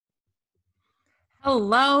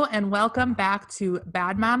Hello and welcome back to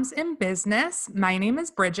Bad Moms in Business. My name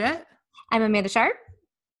is Bridget, I'm Amanda Sharp.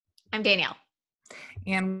 I'm Danielle.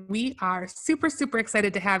 and we are super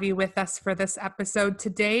excited to have you with us for this episode.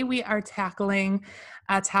 Today, we are tackling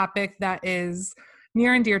a topic that is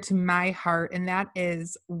near and dear to my heart, and that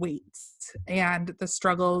is weight and the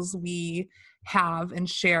struggles we have and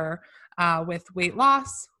share with weight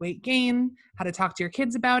loss, weight gain, how to talk to your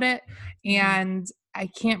kids about it. And I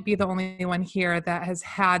can't be the only one here that has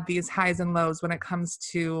had these highs and lows when it comes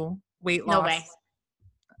to weight loss. No way.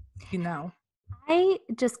 You know. I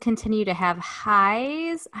just continue to have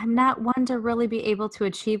highs. I'm not one to really be able to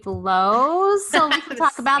achieve lows. So we can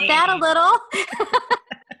talk about that a little.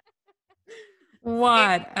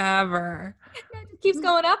 Whatever. It keeps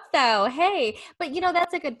going up though. Hey, but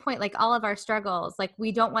that's a good point. Like all of our struggles, like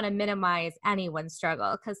we don't want to minimize anyone's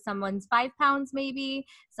struggle because someone's 5 pounds, maybe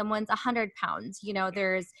someone's 100 pounds.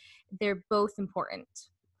 They're both important.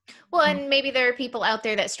 Well, and maybe there are people out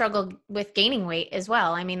there that struggle with gaining weight as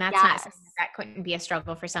well. I mean, that's not something that couldn't be a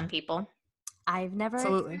struggle for some people. I've never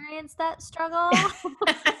Absolutely experienced that struggle.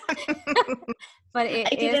 But I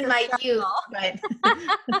did in my youth,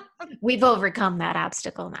 but we've overcome that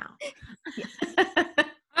obstacle now.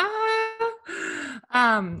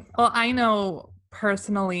 Well, I know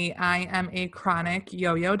personally I am a chronic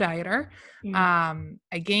yo-yo dieter.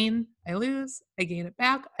 I gain, I lose, I gain it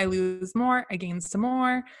back, I lose more, I gain some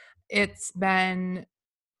more. It's been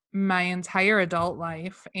my entire adult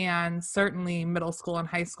life, and certainly middle school and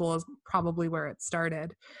high school is probably where it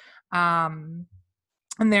started.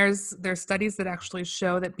 And there's studies that actually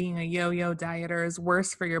show that being a yo-yo dieter is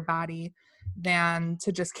worse for your body than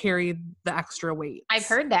to just carry the extra weight. I've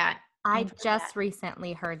heard that. I just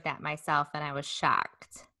recently heard that myself, and I was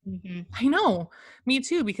shocked. Mm-hmm. I know, me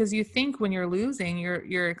too, because you think when you're losing,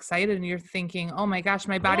 you're excited and you're thinking, oh my gosh,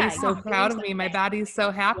 my body's so proud of me. My body's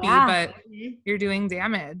so happy, but you're doing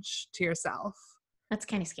damage to yourself. That's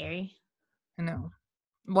kind of scary. I know.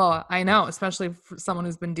 Well, I know, especially for someone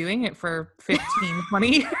who's been doing it for 15,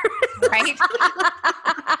 20 years. Right?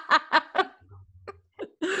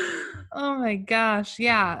 Oh my gosh.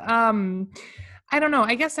 Yeah. I don't know.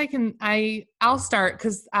 I guess I'll start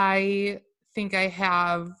because I think I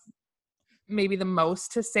have maybe the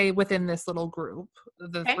most to say within this little group,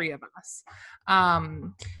 the three of us.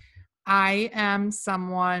 I am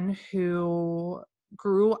someone who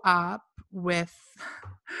grew up with,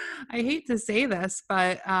 I hate to say this,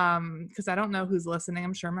 but because I don't know who's listening.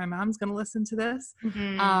 I'm sure my mom's going to listen to this.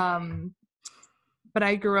 But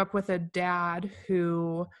I grew up with a dad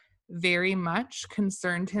who very much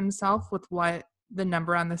concerned himself with what the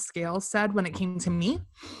number on the scale said when it came to me.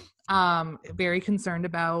 Very concerned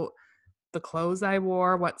about the clothes I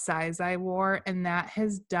wore, what size I wore, and that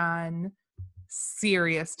has done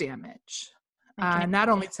serious damage. Not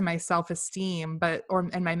only to my self-esteem,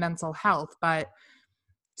 and my mental health, but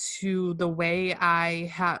to the way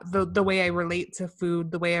the way I relate to food,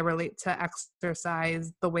 the way I relate to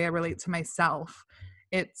exercise, the way I relate to myself.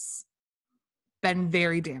 It's been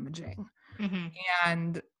very damaging. Mm-hmm.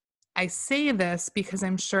 And I say this because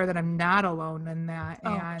I'm sure that I'm not alone in that.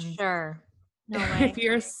 Oh, and sure. No way.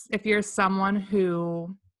 If you're someone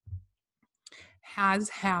who has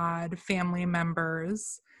had family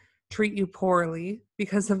members treat you poorly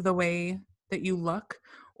because of the way that you look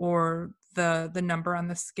or the number on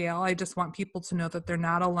the scale, I just want people to know that they're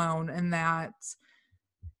not alone and that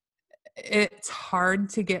it's hard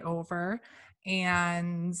to get over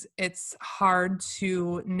and it's hard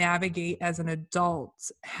to navigate as an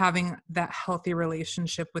adult having that healthy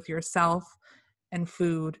relationship with yourself and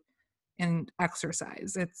food and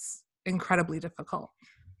exercise. It's incredibly difficult.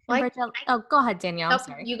 Go ahead, Danielle. Nope,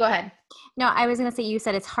 Sorry. you go ahead. No, I was going to say, you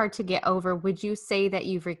said it's hard to get over. Would you say that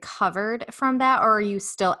you've recovered from that, or are you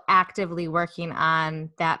still actively working on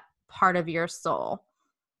that part of your soul?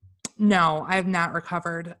 No, I've not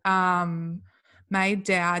recovered. My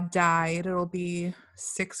dad died. It'll be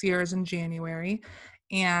 6 years in January.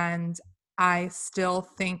 And I still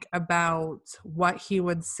think about what he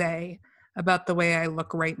would say about the way I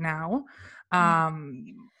look right now.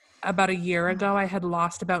 About a year ago, I had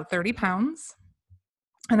lost about 30 pounds.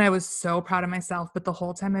 And I was so proud of myself. But the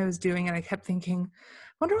whole time I was doing it, I kept thinking,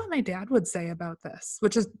 I wonder what my dad would say about this,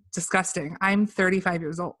 which is disgusting. I'm 35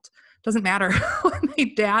 years old. Doesn't matter what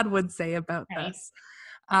my dad would say about this.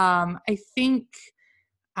 I think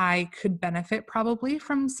I could benefit probably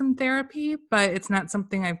from some therapy, but it's not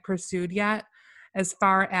something I've pursued yet as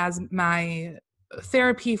far as my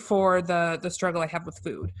therapy for the struggle I have with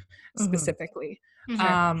food specifically.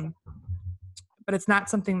 But it's not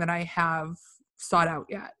something that I have sought out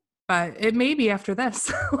yet. But it may be after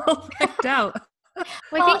this. We'll find out.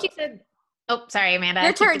 Well, I think you said, oh, sorry, Amanda.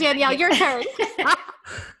 Your turn, Danielle, your turn. I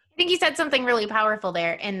think you said something really powerful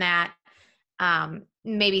there in that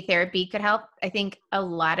maybe therapy could help. I think a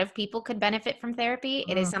lot of people could benefit from therapy.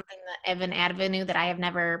 It is something that of an avenue that I have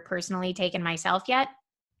never personally taken myself yet.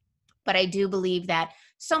 But I do believe that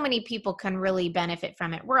so many people can really benefit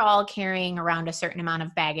from it. We're all carrying around a certain amount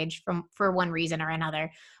of baggage for one reason or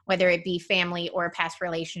another, whether it be family or a past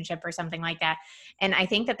relationship or something like that. And I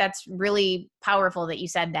think that that's really powerful that you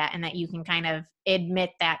said that and that you can kind of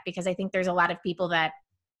admit that, because I think there's a lot of people that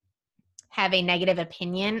have a negative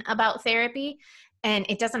opinion about therapy. And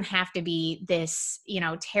it doesn't have to be this,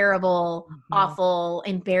 terrible, awful,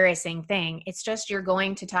 embarrassing thing. It's just you're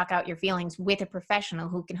going to talk out your feelings with a professional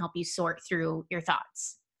who can help you sort through your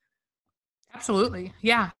thoughts. Absolutely.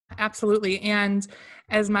 Yeah, absolutely. And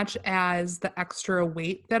as much as the extra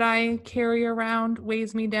weight that I carry around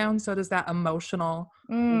weighs me down, so does that emotional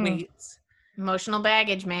weight. Emotional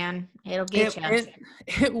baggage, man. It'll get you.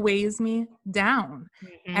 It weighs me down.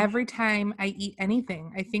 Every time I eat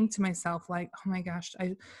anything, I think to myself like, oh my gosh,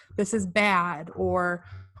 this is bad, or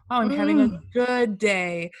oh, I'm having a good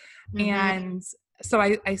day. And so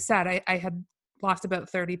I said I had lost about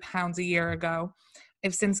 30 pounds a year ago.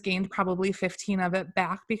 I've since gained probably 15 of it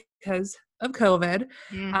back because of COVID.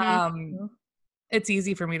 It's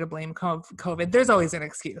easy for me to blame COVID. There's always an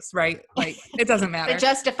excuse, right? Like, it doesn't matter. To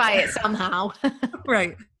justify it somehow.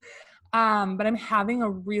 Right. But I'm having a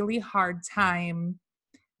really hard time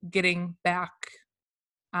getting back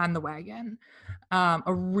on the wagon.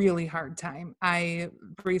 A really hard time. I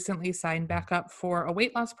recently signed back up for a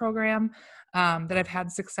weight loss program that I've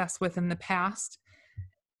had success with in the past.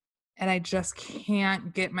 And I just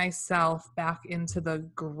can't get myself back into the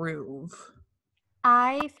groove.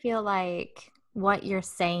 I feel like what you're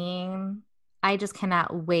saying, I just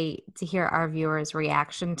cannot wait to hear our viewers'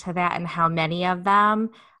 reaction to that and how many of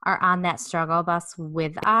them are on that struggle bus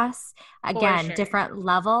with us. Again, different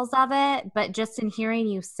levels of it, but just in hearing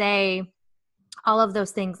you say all of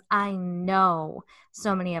those things, I know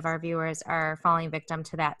so many of our viewers are falling victim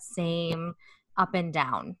to that same up and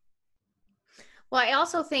down. Well, I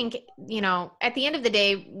also think, at the end of the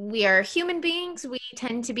day, we are human beings. We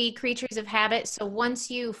tend to be creatures of habit. So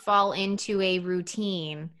once you fall into a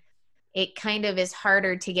routine, it kind of is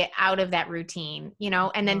harder to get out of that routine,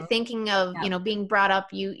 and then thinking of, being brought up,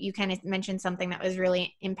 you kind of mentioned something that was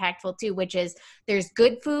really impactful too, which is there's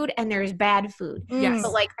good food and there's bad food. Yes.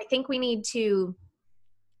 But I think we need to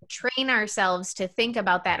train ourselves to think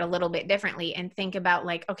about that a little bit differently and think about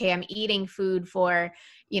okay, I'm eating food for,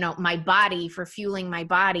 my body, for fueling my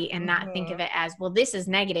body, and not think of it as, well, this is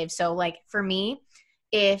negative. So for me,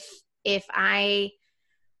 if I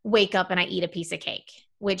wake up and I eat a piece of cake,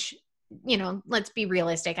 which, let's be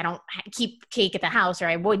realistic, I don't keep cake at the house, or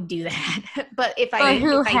I would do that. But if I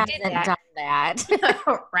did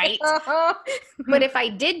that, right? But if I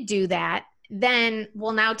did do that, then,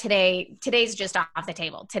 well, now today's just off the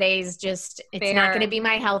table. It's not going to be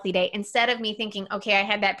my healthy day. Instead of me thinking, okay, I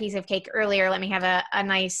had that piece of cake earlier, let me have a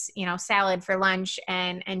nice, salad for lunch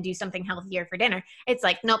and do something healthier for dinner. It's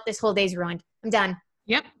nope, this whole day's ruined. I'm done.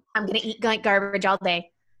 Yep. I'm going to eat garbage all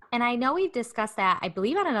day. And I know we've discussed that, I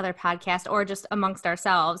believe, on another podcast or just amongst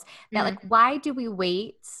ourselves, that why do we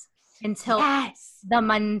wait until the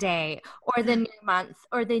Monday or the new month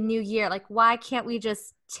or the new year? Why can't we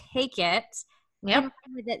just take it and run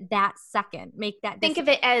with it that second? Make that think of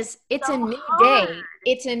it as it's so a new hard. day,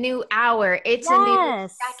 it's a new hour, it's a new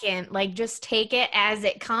second. Just take it as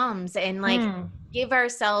it comes and give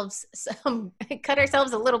ourselves cut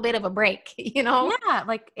ourselves a little bit of a break,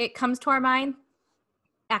 it comes to our mind,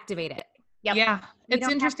 activate it. Yep. Yeah. It's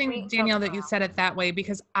interesting, Danielle, that you said it that way,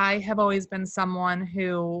 because I have always been someone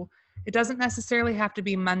who, it doesn't necessarily have to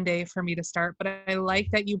be Monday for me to start, but I like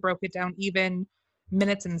that you broke it down even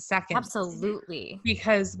minutes and seconds. Absolutely.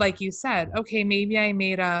 Because like you said, okay, maybe I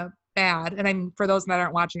made a bad, and for those that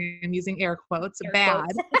aren't watching, I'm using air quotes, bad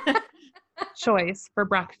choice for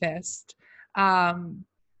breakfast.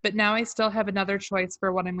 But now I still have another choice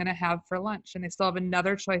for what I'm going to have for lunch. And I still have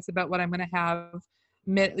another choice about what I'm going to have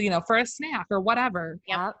for a snack or whatever.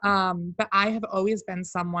 Yep. But I have always been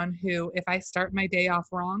someone who, if I start my day off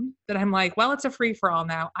wrong, that I'm like, well, it's a free for all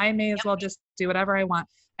now. I may as well just do whatever I want.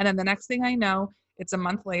 And then the next thing I know, it's a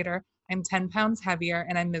month later, I'm 10 pounds heavier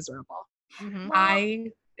and I'm miserable.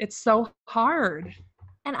 It's so hard.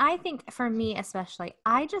 And I think for me, especially,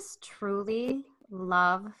 I just truly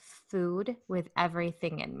love food with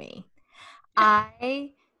everything in me.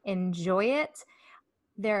 I enjoy it.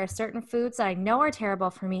 There are certain foods that I know are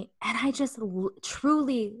terrible for me, and I just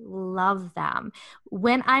truly love them.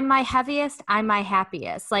 When I'm my heaviest, I'm my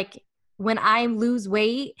happiest. when I lose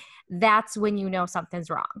weight, that's when you know something's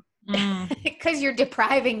wrong. Because you're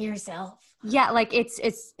depriving yourself. Yeah, like it's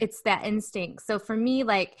that instinct. So for me,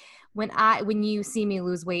 like when you see me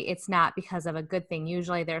lose weight, it's not because of a good thing.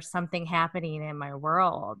 Usually there's something happening in my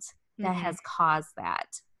world that has caused that.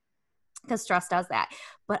 Because stress does that.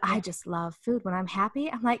 But I just love food. When I'm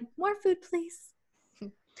happy, I'm like, more food, please.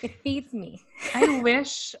 It feeds me. I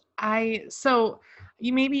wish I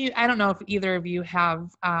don't know if either of you have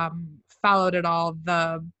followed at all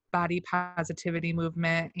the body positivity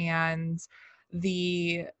movement and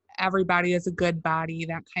the everybody is a good body,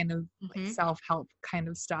 that kind of like self-help kind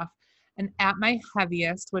of stuff. And at my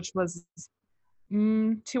heaviest, which was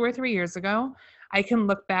 2 or 3 years ago, I can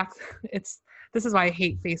look back. This is why I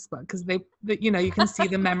hate Facebook, because you can see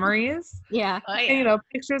the memories. Yeah. Oh, yeah. And,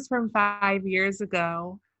 pictures from 5 years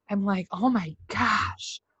ago. I'm like, oh my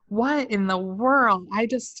gosh, what in the world? I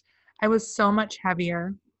was so much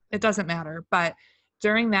heavier. It doesn't matter. But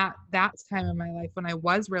during that time in my life when I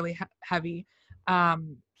was really heavy,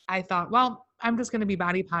 I thought, well, I'm just going to be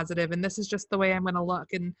body positive and this is just the way I'm going to look.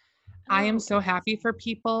 And I am so happy for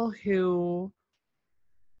people who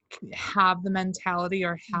have the mentality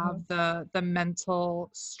or have the mental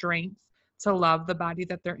strength to love the body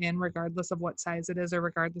that they're in, regardless of what size it is or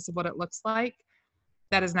regardless of what it looks like.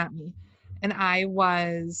 That is not me. And I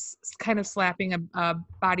was kind of slapping a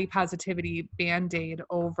body positivity Band-Aid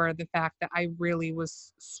over the fact that I really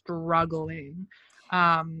was struggling.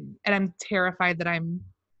 And I'm terrified that I'm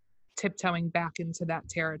tiptoeing back into that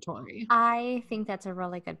territory. I think that's a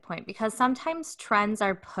really good point, because sometimes trends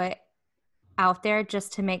are put out there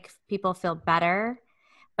just to make people feel better,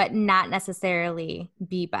 but not necessarily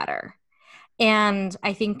be better. And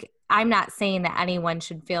I think, I'm not saying that anyone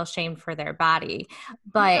should feel shamed for their body,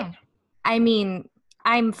 but No. I mean,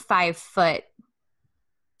 I'm 5 foot-ish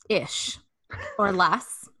or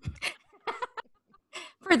less.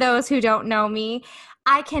 For those who don't know me,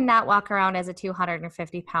 I cannot walk around as a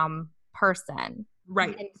 250-pound person,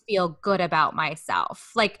 right, and feel good about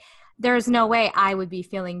myself. Like, there's no way I would be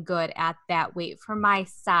feeling good at that weight for my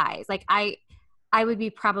size. Like, I would be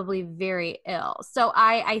probably very ill. So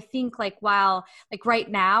I think, like, while, like, right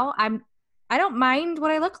now I don't mind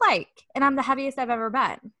what I look like, and I'm the heaviest I've ever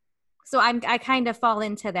been. So I kind of fall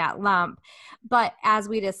into that lump. But as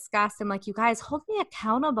we discussed, I'm like, you guys, hold me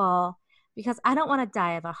accountable, because I don't want to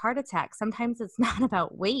die of a heart attack. Sometimes it's not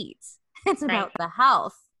about weight. It's about the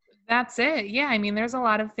health. That's it. Yeah. I mean, there's a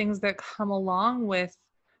lot of things that come along with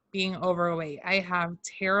being overweight. I have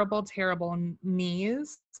terrible, terrible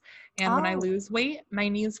knees. And when I lose weight, my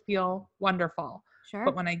knees feel wonderful. Sure.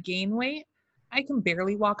 But when I gain weight, I can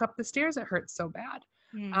barely walk up the stairs. It hurts so bad.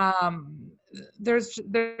 There's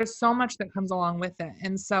so much that comes along with it.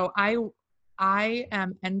 And so I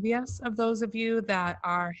am envious of those of you that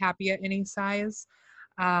are happy at any size.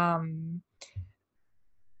 I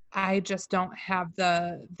just don't have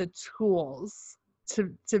the tools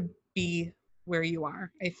to be where you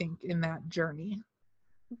are, I think, in that journey.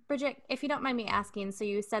 Bridget, if you don't mind me asking, so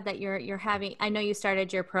you said that you're having, I know you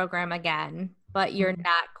started your program again, but you're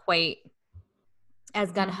not quite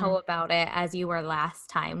as gung-ho about it as you were last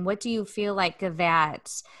time. What do you feel like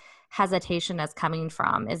that hesitation is coming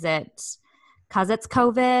from? Is it because it's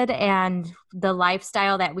COVID and the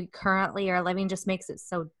lifestyle that we currently are living just makes it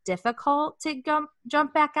so difficult to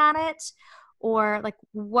jump back on it? Or, like,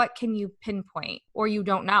 what can you pinpoint, or you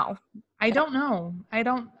don't know? I don't know. I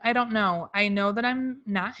don't know. I know that I'm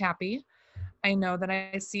not happy. I know that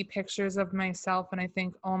I see pictures of myself and I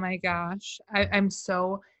think, oh my gosh, I'm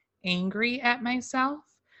so angry at myself,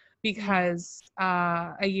 because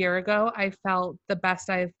a year ago I felt the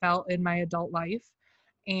best I have felt in my adult life.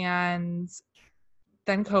 And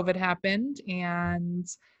then COVID happened, and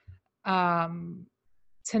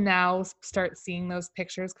to now start seeing those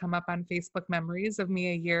pictures come up on Facebook memories of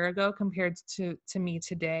me a year ago compared to me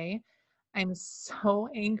today, I'm so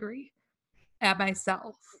angry at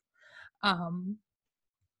myself.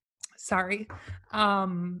 Sorry.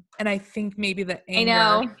 And I think maybe the anger.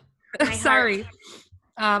 I know. Sorry.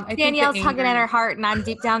 I Danielle's think hugging at her heart, and I'm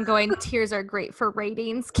deep down going, tears are great for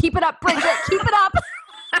ratings. Keep it up, Bridget. Keep it up.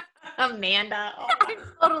 Amanda. Oh. I'm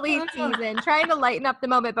totally teasing, trying to lighten up the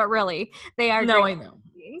moment, but really, they are No, great. I know.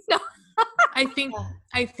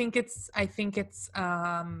 I think it's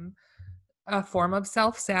a form of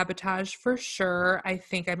self-sabotage for sure. I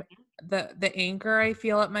think I'm the anger I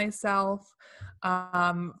feel at myself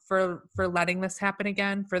for letting this happen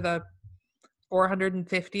again for the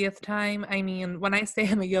 450th time. I mean, when I say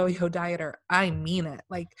I'm a yo-yo dieter, I mean it.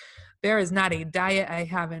 Like, there is not a diet I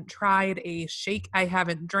haven't tried, a shake I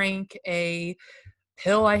haven't drank, a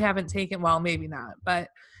pill I haven't taken. Well, maybe not, but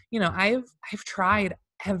I've tried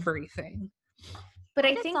everything. But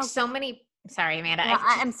I That think sounds- so many, sorry, Amanda. Yeah,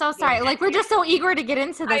 I'm so sorry. Like, we're just so eager to get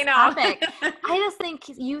into this I know. topic. I just think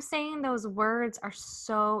you saying those words are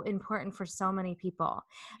so important for so many people,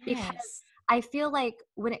 because Yes. I feel like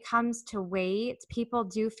when it comes to weight, people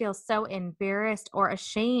do feel so embarrassed or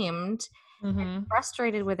ashamed, Mm-hmm.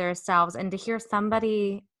 frustrated with themselves, and to hear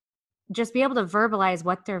somebody just be able to verbalize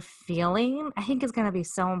what they're feeling, I think is going to be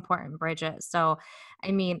so important, Bridget. So,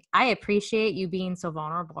 I mean, I appreciate you being so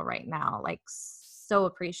vulnerable right now. Like, so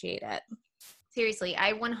appreciate it. Seriously,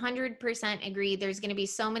 I 100% agree. There's going to be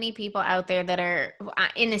so many people out there that are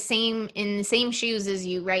in the same shoes as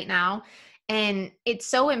you right now, and it's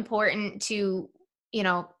so important to,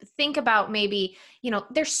 think about maybe,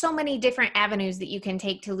 there's so many different avenues that you can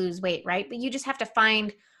take to lose weight, right? But you just have to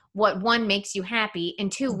find what, one, makes you happy, and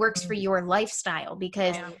two, works for your lifestyle,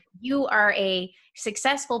 because Yeah. you are a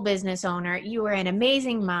successful business owner, you are an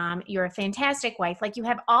amazing mom, you're a fantastic wife, like you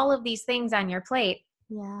have all of these things on your plate,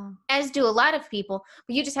 Yeah. as do a lot of people,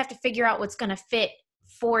 but you just have to figure out what's going to fit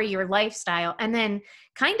for your lifestyle, and then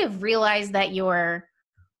kind of realize that you're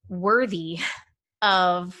worthy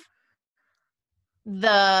of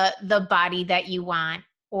the body that you want,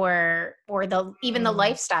 or the even the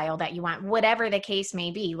lifestyle that you want, whatever the case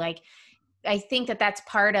may be. Like, I think that that's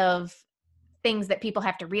part of things that people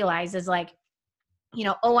have to realize is like,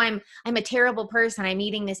 oh, I'm a terrible person, I'm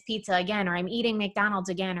eating this pizza again, or I'm eating McDonald's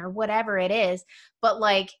again, or whatever it is. But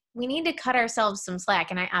like, we need to cut ourselves some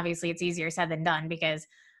slack. And obviously it's easier said than done, because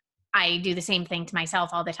I do the same thing to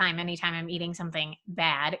myself all the time, anytime I'm eating something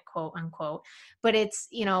bad, quote unquote. But it's,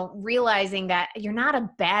 realizing that you're not a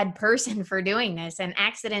bad person for doing this, and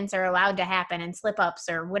accidents are allowed to happen, and slip ups,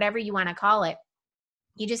 or whatever you want to call it.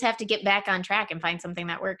 You just have to get back on track and find something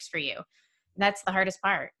that works for you. That's the hardest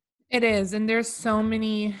part. It is. And there's so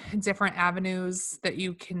many different avenues that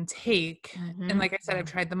you can take. And like I said, I've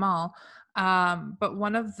tried them all. But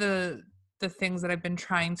one of the things that I've been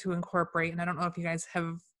trying to incorporate, and I don't know if you guys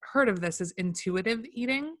have heard of this, is intuitive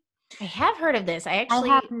eating. I have heard of this. I actually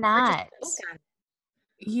have not.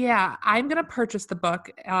 Yeah, I'm going to purchase the book.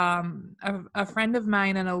 A friend of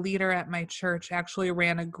mine and a leader at my church actually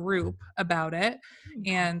ran a group about it.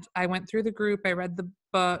 And I went through the group, I read the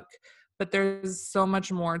book, but there's so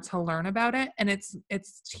much more to learn about it. And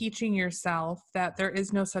it's teaching yourself that there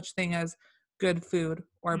is no such thing as good food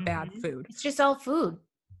or bad food. It's just all food.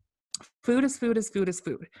 Food is food is food is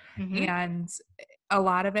food. And a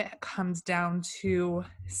lot of it comes down to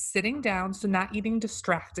sitting down, so not eating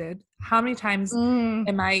distracted. How many times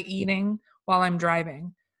am I eating while I'm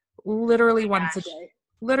driving? Literally once a day.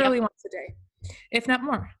 Literally once a day, if not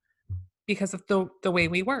more, because of the way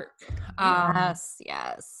we work.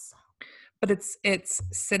 Yes. But it's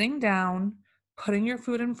sitting down, putting your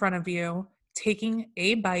food in front of you, taking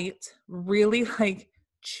a bite, really like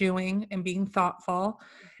chewing and being thoughtful.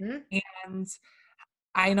 And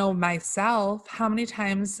I know myself, how many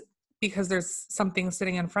times, because there's something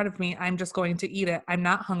sitting in front of me, I'm just going to eat it. I'm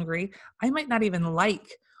not hungry. I might not even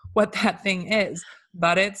like what that thing is,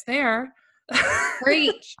 but it's there.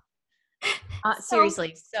 Preach.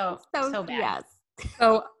 Seriously, so bad. Yes.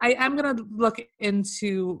 So I'm going to look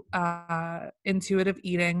into intuitive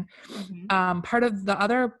eating. The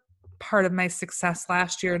other part of my success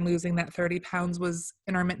last year in losing that 30 pounds was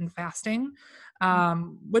intermittent fasting,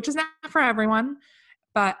 which is not for everyone,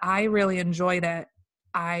 but I really enjoyed it.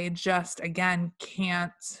 I just, again,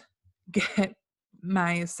 can't get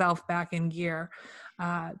myself back in gear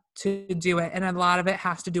to do it. And a lot of it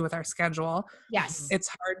has to do with our schedule. Yes. It's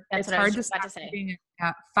hard. That's it's what I was hard to just about stop to say. eating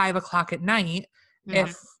at 5:00 at night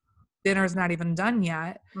if dinner's not even done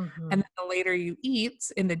yet. And then the later you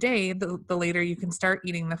eat in the day, the later you can start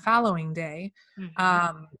eating the following day.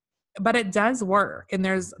 But it does work. And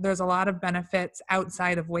there's a lot of benefits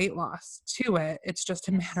outside of weight loss to it. It's just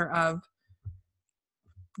a matter of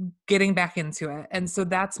getting back into it. And so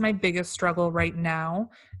that's my biggest struggle right now.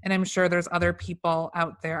 And I'm sure there's other people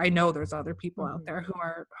out there. I know there's other people out there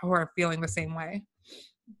who are feeling the same way.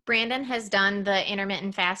 Brandon has done the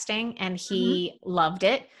intermittent fasting and he loved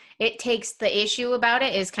it. It takes, the issue about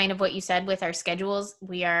it is kind of what you said with our schedules.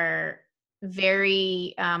 We are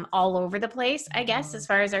very all over the place, I guess, as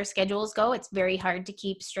far as our schedules go. It's very hard to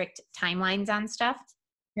keep strict timelines on stuff.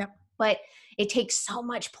 Yep. But it takes so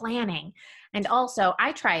much planning. And also,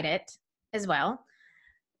 I tried it as well.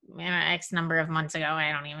 X number of months ago.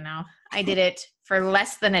 I don't even know. I did it for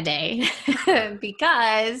less than a day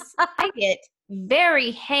because I get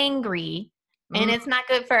very hangry And it's not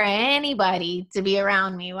good for anybody to be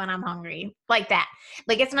around me when I'm hungry like that.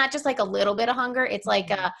 Like, it's not just like a little bit of hunger. It's like,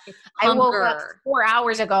 It's I woke up hunger. 4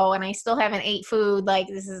 hours ago and I still haven't ate food. Like,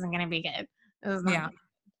 this isn't going to be good. This is not Yeah. good.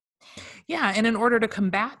 Yeah. And in order to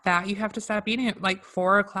combat that, you have to stop eating at like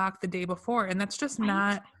 4 o'clock the day before. And that's just Right.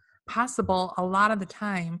 not possible a lot of the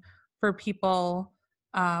time for people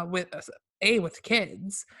with with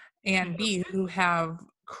kids, and B, who have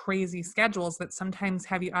crazy schedules that sometimes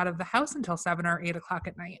have you out of the house until 7 or 8 o'clock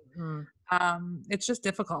at night. It's just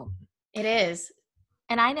difficult. It is.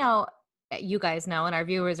 And I know you guys know, and our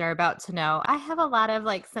viewers are about to know, I have a lot of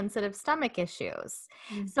like sensitive stomach issues.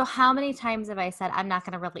 So how many times have I said, I'm not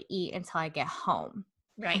going to really eat until I get home?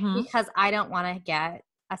 Right. Mhm. Because I don't want to get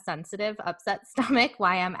a sensitive, upset stomach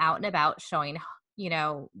while I'm out and about showing,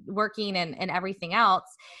 working and everything else.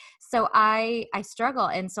 So I struggle.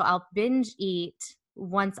 And so I'll binge eat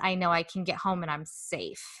once I know I can get home and I'm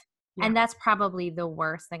safe. Yeah. And that's probably the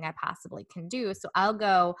worst thing I possibly can do. So I'll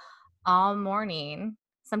go all morning,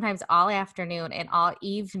 sometimes all afternoon and all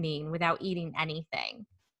evening without eating anything.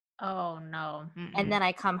 Oh, no. And then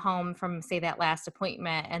I come home from, say, that last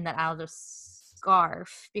appointment, and then I'll just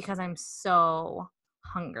scarf because I'm so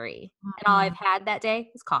hungry. And all I've had that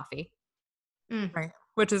day is coffee. Right.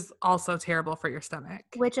 Which is also terrible for your stomach.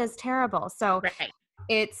 Which is terrible. So Right.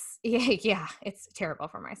 it's, it's terrible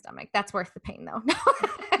for my stomach. That's worth the pain, though.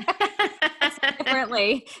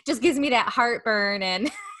 Differently. Just gives me that heartburn and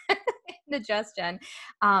indigestion.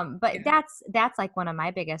 But that's like one of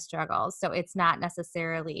my biggest struggles. So it's not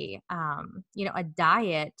necessarily, a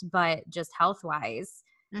diet, but just health wise,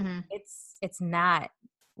 it's not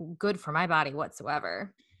good for my body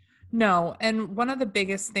whatsoever. No. And one of the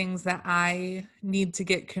biggest things that I need to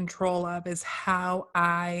get control of is how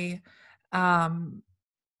I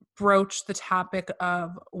broach the topic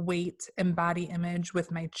of weight and body image with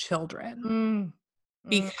my children.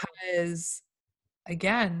 Because,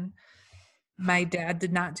 again, my dad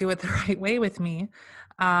did not do it the right way with me.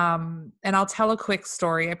 And I'll tell a quick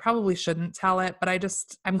story. I probably shouldn't tell it, but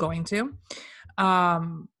I'm going to.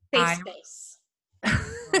 Face.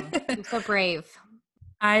 You're so brave.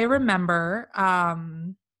 I remember I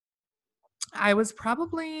was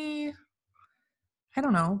probably, I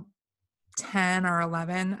don't know, 10 or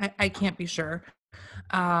 11. I can't be sure.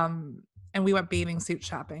 And we went bathing suit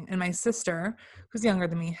shopping. And my sister, who's younger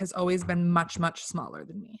than me, has always been much, much smaller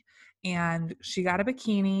than me. And she got a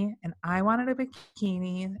bikini, and I wanted a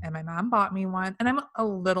bikini, and my mom bought me one. And I'm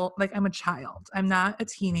I'm a child. I'm not a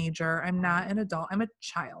teenager. I'm not an adult. I'm a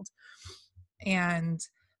child. And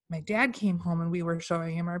my dad came home, and we were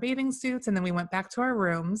showing him our bathing suits. And then we went back to our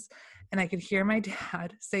rooms, and I could hear my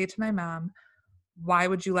dad say to my mom, "Why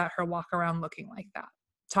would you let her walk around looking like that?"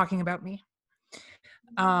 Talking about me.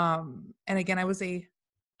 And again, I was a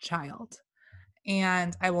child,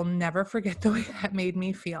 and I will never forget the way that made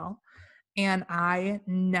me feel. And I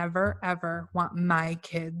never, ever want my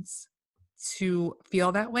kids to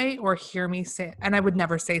feel that way or hear me say, and I would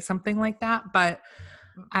never say something like that, but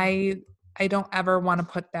I don't ever want to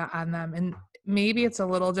put that on them. And maybe it's a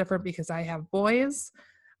little different because I have boys,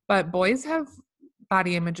 but boys have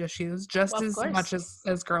body image issues just as much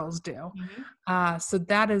as girls do. So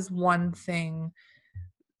that is one thing.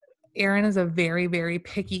 Aaron is a very, very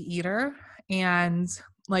picky eater, and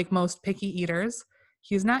like most picky eaters,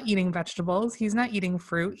 he's not eating vegetables, he's not eating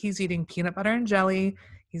fruit, he's eating peanut butter and jelly,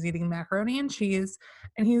 he's eating macaroni and cheese,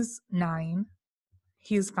 and he's 9.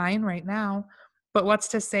 He's fine right now, but what's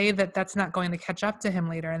to say that that's not going to catch up to him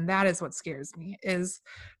later? And that is what scares me, is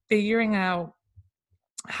figuring out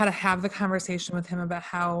how to have the conversation with him about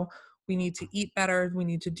how we need to eat better, we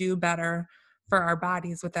need to do better for our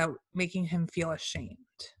bodies without making him feel ashamed.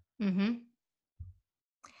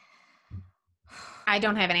 I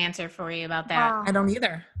don't have an answer for you about that. I don't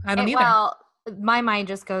either. Well, my mind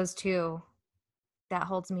just goes to, that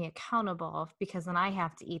holds me accountable, because then I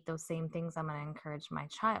have to eat those same things I'm going to encourage my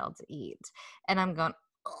child to eat. And I'm going,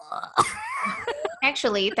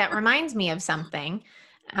 Actually, that reminds me of something.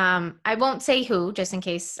 I won't say who, just in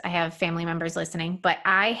case I have family members listening, but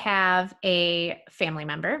I have a family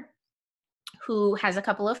member who has a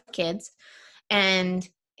couple of kids, and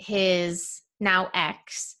his now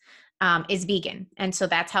ex is vegan. And so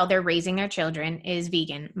that's how they're raising their children, is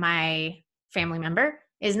vegan. My family member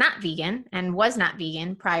is not vegan and was not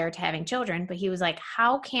vegan prior to having children, but he was like,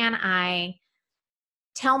 how can I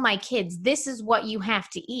tell my kids this is what you have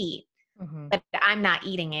to eat, but I'm not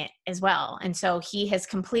eating it as well? And so he has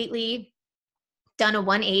completely done a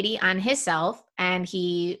 180 on himself. And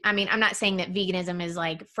I'm not saying that veganism is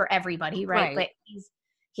like for everybody, right? But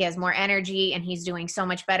he has more energy and he's doing so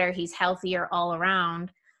much better. He's healthier all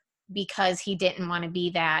around. because he didn't want to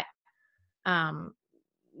be that,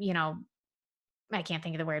 you know, I can't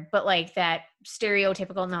think of the word, but like that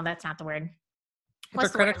stereotypical, no, that's not the word.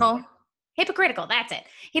 What's the word? Hypocritical? Hypocritical. That's it.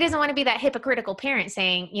 He doesn't want to be that hypocritical parent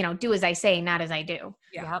saying, you know, do as I say, not as I do.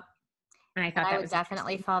 Yeah. Yep. And I thought I that would was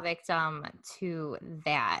definitely interesting. fall victim to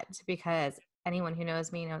that because anyone who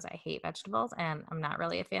knows me knows I hate vegetables and I'm not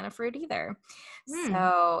really a fan of fruit either. Hmm.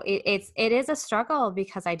 So it is a struggle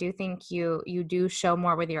because I do think you do show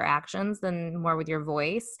more with your actions than more with your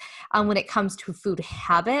voice when it comes to food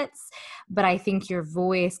habits. But I think your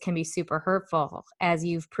voice can be super hurtful, as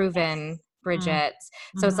you've proven, Bridget.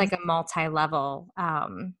 So it's Mm-hmm. like a multi-level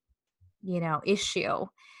issue.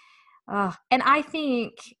 And I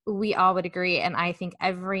think we all would agree, and I think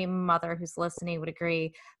every mother who's listening would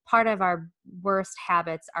agree, part of our worst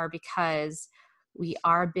habits are because we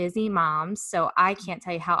are busy moms. So I can't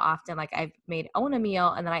tell you how often, like, I've made Owen a meal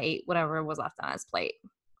and then I ate whatever was left on his plate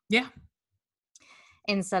Yeah.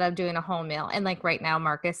 instead of doing a whole meal. And like right now,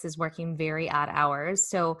 Marcus is working very odd hours.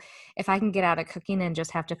 So if I can get out of cooking and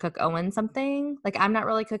just have to cook Owen something, like I'm not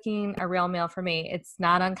really cooking a real meal for me. It's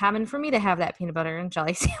not uncommon for me to have that peanut butter and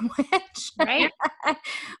jelly sandwich, Right.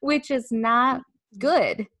 which is not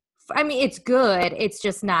good. I mean, it's good. It's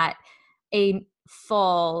just not a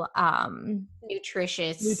full,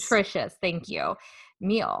 Nutritious. nutritious, thank you,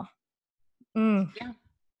 meal. Mm. Yeah.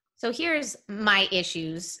 So here's my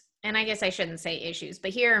issues, and I guess I shouldn't say issues,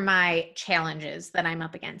 but here are my challenges that I'm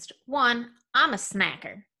up against. One, I'm a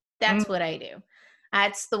snacker. That's what I do.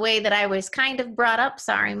 That's the way that I was kind of brought up.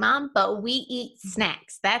 Sorry, Mom, but we eat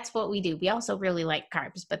snacks. That's what we do. We also really like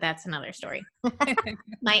carbs, but that's another story.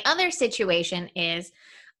 My other situation is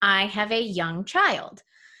I have a young child,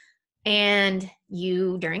 and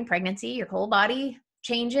you, during pregnancy, your whole body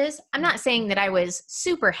changes. I'm not saying that I was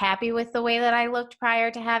super happy with the way that I looked prior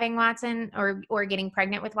to having Watson or getting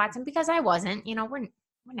pregnant with Watson, because I wasn't. You know, we're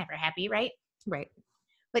never happy, right? Right.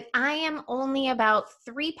 But I am only about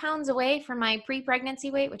 3 pounds away from my pre-pregnancy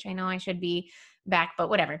weight, which I know I should be back, but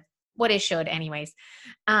whatever. What is should anyways.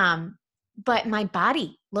 But my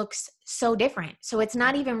body looks so different. So it's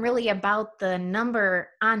not even really about the number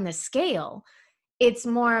on the scale. It's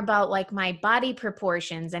more about like my body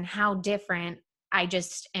proportions and how different I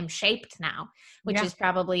just am shaped now, which Yeah. is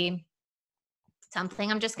probably something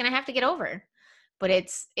I'm just going to have to get over. But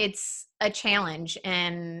it's a challenge.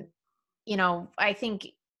 And, you know, I think,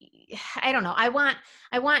 I don't know. I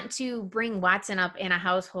want to bring Watson up in a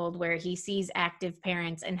household where he sees active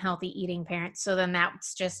parents and healthy eating parents. So then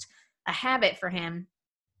that's just a habit for him,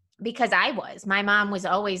 because my mom was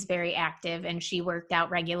always very active and she worked out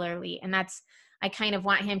regularly. And I kind of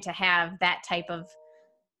want him to have that type of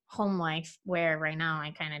home life, where right now I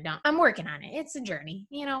kind of don't. I'm working on it. It's a journey.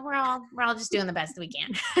 You know, we're all just doing the best we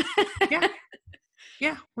can. Yeah.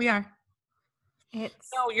 Yeah, we are. It's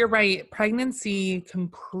No, you're right. Pregnancy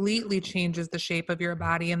completely changes the shape of your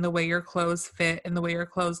body and the way your clothes fit and the way your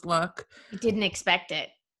clothes look. I didn't expect it.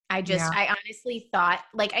 Yeah. I honestly thought,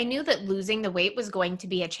 like, I knew that losing the weight was going to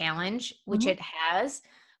be a challenge, which Mhm. it has,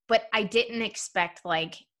 but I didn't expect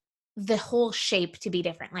like the whole shape to be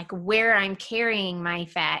different, like where I'm carrying my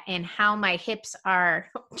fat and how my hips are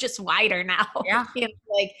just wider now. Yeah. You know,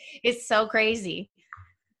 like, it's so crazy.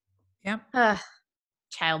 Yeah.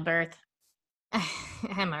 Childbirth.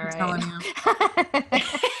 am I I'm telling you.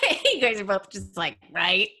 right? You guys are both just like,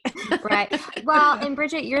 right? Right. Well, and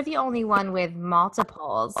Bridget, you're the only one with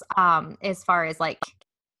multiples, as far as like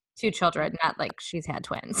 2 children, not like she's had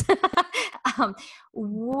twins.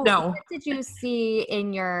 What No. did you see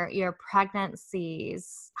in your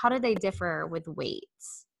pregnancies? How did they differ with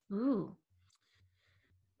weights? Ooh.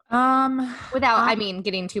 Without, I I mean,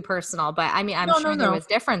 getting too personal, but I mean, I'm no, sure there no. was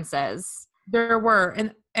differences. There were,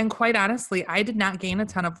 and quite honestly, I did not gain a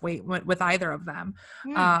ton of weight with either of them,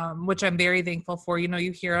 which I'm very thankful for. You know,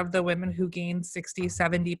 you hear of the women who gain 60,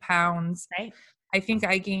 70 pounds. Right. I think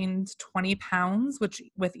I gained 20 pounds, which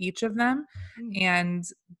with each of them, and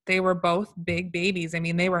they were both big babies. I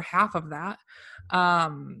mean, they were half of that.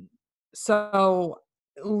 So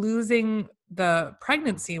losing the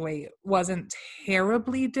pregnancy weight wasn't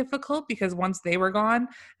terribly difficult because once they were gone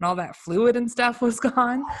and all that fluid and stuff was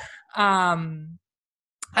gone, I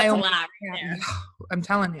That's a only lot. had, I'm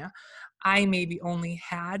telling you, I maybe only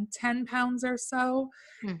had 10 pounds or so.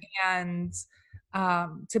 Hmm. And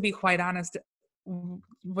to be quite honest, when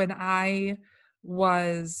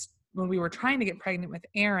we were trying to get pregnant with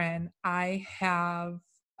Aaron, I have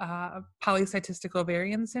polycystic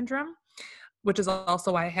ovarian syndrome, which is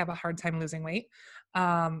also why I have a hard time losing weight.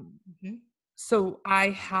 So I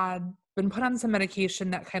had been put on some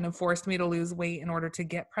medication that kind of forced me to lose weight in order to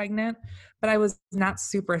get pregnant, but I was not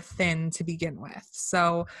super thin to begin with.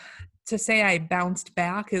 So to say I bounced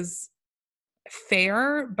back is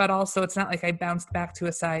fair, but also it's not like I bounced back to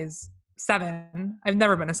a size 7. I've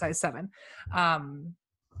never been a size 7.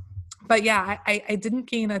 But yeah, I didn't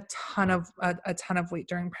gain a ton of weight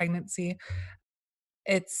during pregnancy.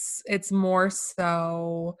 It's more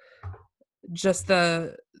so just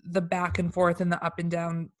the back and forth and the up and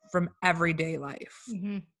down from everyday life.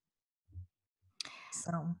 Mm-hmm.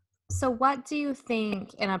 So what do you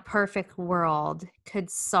think in a perfect world could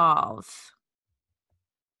solve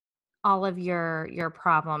all of your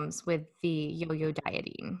problems with the yo-yo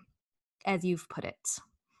dieting, as you've put it?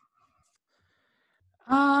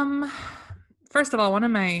 First of all, one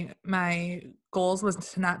of my goals was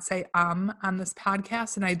to not say on this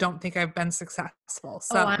podcast, and I don't think I've been successful.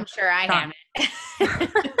 So I'm sure I haven't.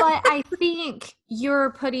 But I think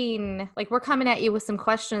you're putting, like, we're coming at you with some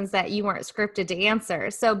questions that you weren't scripted to answer.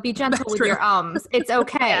 So be gentle That's with true. your ums. It's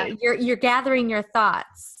okay. Yeah. You're gathering your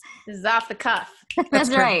thoughts. This is off the cuff. That's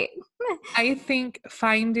true. right. I think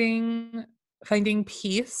finding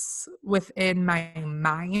peace within my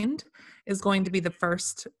mind is going to be the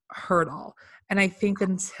first hurdle. And I think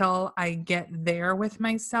until I get there with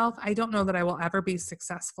myself, I don't know that I will ever be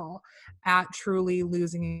successful at truly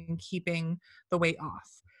losing and keeping the weight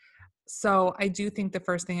off. So I do think the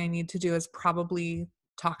first thing I need to do is probably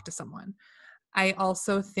talk to someone. I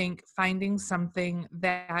also think finding something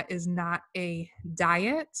that is not a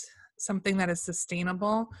diet, something that is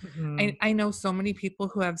sustainable. Mhm. I know so many people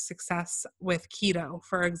who have success with keto,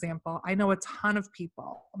 for example. I know a ton of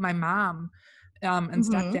people, my mom and Mhm.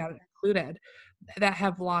 stepdad included, that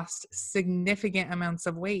have lost significant amounts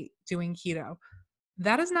of weight doing keto.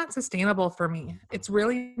 That is not sustainable for me. It's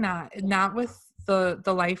really not with the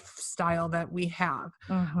lifestyle that we have.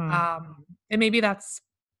 Mhm. And maybe that's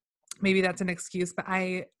an excuse, but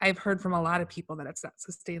I've heard from a lot of people that it's not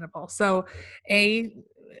sustainable. So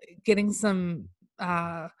getting some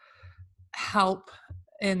help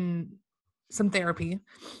in some therapy,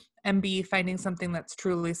 and B, finding something that's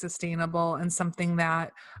truly sustainable and something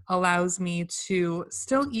that allows me to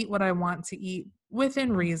still eat what I want to eat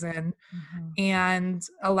within reason, Mhm. and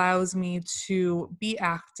allows me to be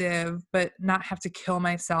active but not have to kill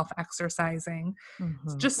myself exercising.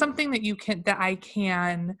 It's Mhm. just something that I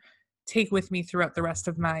can take with me throughout the rest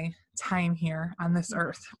of my time here on this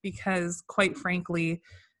earth, because quite frankly,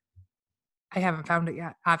 I haven't found it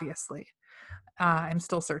yet, obviously. I'm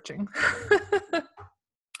still searching.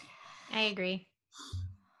 I agree.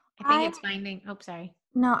 I think it's finding. Oh, sorry.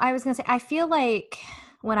 No, I was going to say, I feel like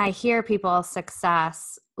when I hear people's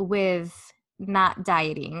success with not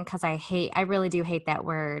dieting, because I really do hate that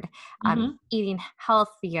word, Mhm. eating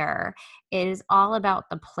healthier, it is all about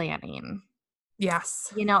the planning,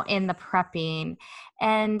 Yes. in the prepping.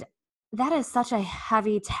 And that is such a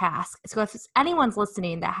heavy task. So if anyone's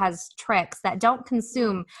listening that has tricks that don't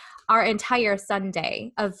consume our entire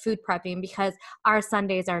Sunday of food prepping, because our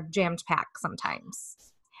Sundays are jammed packed sometimes.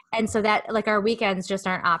 And so that, like, our weekends just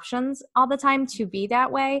aren't options all the time to be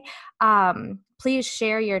that way. Please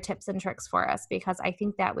share your tips and tricks for us, because I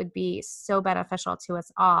think that would be so beneficial to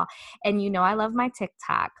us all. And I love my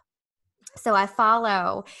TikTok. So I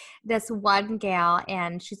follow this one gal,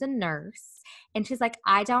 and she's a nurse, and she's like,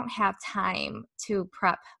 I don't have time to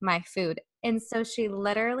prep my food. And so she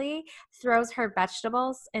literally throws her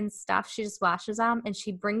vegetables and stuff. She just washes them and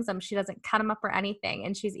she brings them. She doesn't cut them up or anything.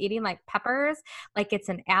 And she's eating like peppers, like it's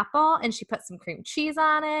an apple, and she puts some cream cheese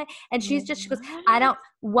on it. And she goes,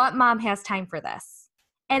 what mom has time for this?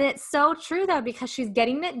 And it's so true though, because she's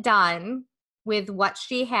getting it done with what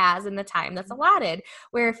she has in the time that's allotted.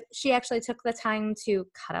 Where if she actually took the time to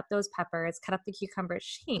cut up those peppers, cut up the cucumbers,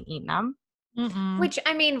 she ain't eating them. Mm-mm. Which,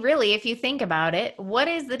 I mean, really, if you think about it, what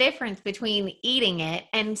is the difference between eating it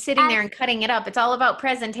and sitting there and cutting it up? It's all about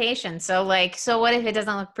presentation. So what if it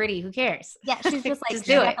doesn't look pretty? Who cares? Yeah, she's just like, Just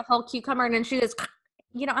she do got it. the whole cucumber, and then she just,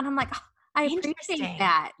 and I'm like, oh, I appreciate Interesting.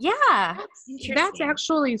 that. Yeah. That's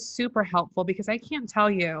actually super helpful, because I can't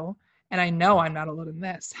tell you, and I know I'm not alone in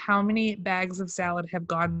this, how many bags of salad have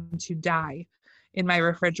gone to die in my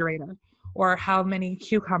refrigerator, or how many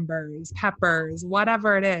cucumbers, peppers,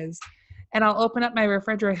 whatever it is. And I'll open up my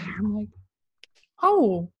refrigerator. I'm like,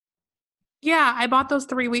 oh, yeah, I bought those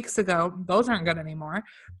 3 weeks ago. Those aren't good anymore,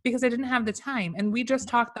 because I didn't have the time. And we just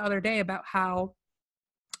talked the other day about how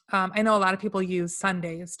I know a lot of people use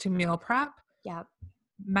Sundays to meal prep. Yep.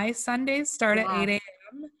 My Sundays start at 8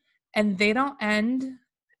 a.m. and they don't end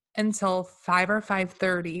until 5 or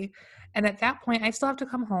 5:30. And at that point, I still have to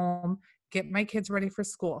come home, get my kids ready for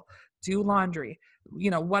school, do laundry,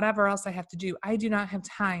 whatever else I have to do. I do not have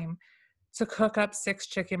time to cook up 6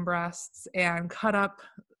 chicken breasts and cut up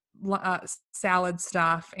salad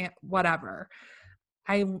stuff and whatever.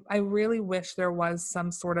 I really wish there was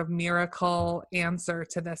some sort of miracle answer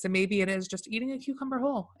to this. And maybe it is just eating a cucumber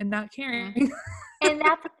whole and not caring. And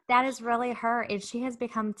that is really her. And she has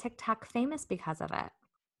become TikTok famous because of it.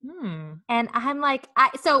 And I'm like,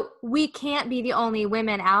 so we can't be the only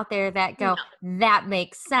women out there that go, that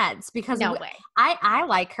makes sense. Because No way. I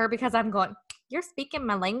like her because I'm going, you're speaking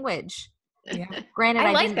my language. Yeah. Granted,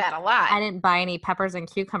 I like that a lot. I didn't buy any peppers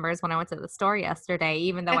and cucumbers when I went to the store yesterday,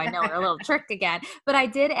 even though I know we're a little tricked again. But I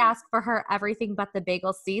did ask for her everything but the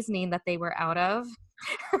bagel seasoning that they were out of.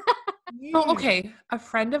 Oh, okay. A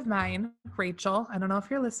friend of mine, Rachel, I don't know if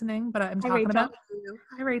you're listening, but I'm talking about you.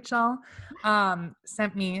 Hi, Rachel.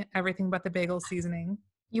 Sent me everything but the bagel seasoning.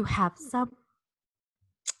 You have some?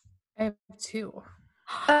 I have 2.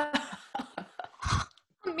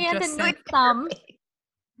 Amanda Just needs some.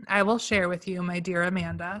 I will share with you, my dear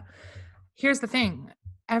Amanda. Here's the thing.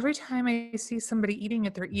 Every time I see somebody eating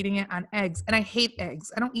it, they're eating it on eggs. And I hate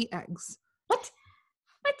eggs. I don't eat eggs. What?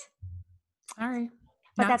 Sorry.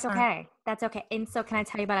 But that's okay. That's okay. And so can I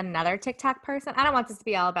tell you about another TikTok person? I don't want this to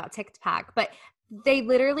be all about TikTok, but they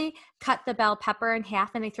literally cut the bell pepper in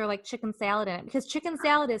half and they throw like chicken salad in it, because chicken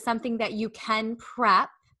salad is something that you can prep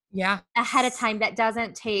ahead of time that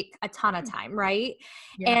doesn't take a ton of time, right?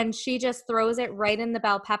 Yeah. And she just throws it right in the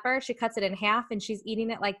bell pepper. She cuts it in half and she's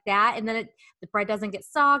eating it like that. And then the bread doesn't get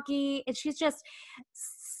soggy. And she's just,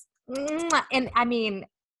 and I mean,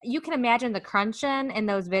 you can imagine the crunching in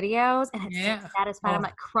those videos, and it's so satisfying. I'm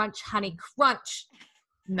like, crunch, honey, crunch.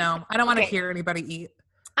 No, I don't want to hear anybody eat.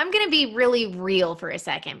 I'm going to be really real for a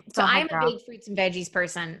second. So I'm a big fruits and veggies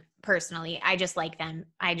person personally. I just like them.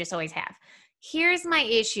 I just always have. Here's my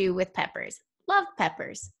issue with peppers. Love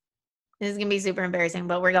peppers. This is going to be super embarrassing,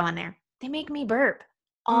 but we're going there. They make me burp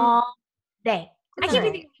all day. I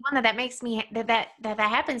can't be the one that makes me that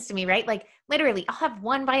happens to me, right? Like literally, I'll have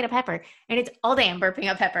one bite of pepper, and it's all day I'm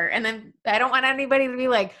burping up pepper, and then I don't want anybody to be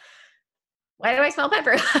like, "Why do I smell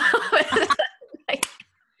pepper?" I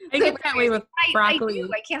get that way with broccoli.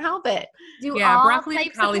 I can't help it. Broccoli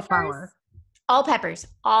and cauliflower. All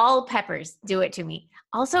peppers do it to me.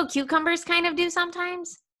 Also, cucumbers kind of do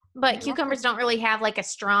sometimes, but cucumbers don't really have like a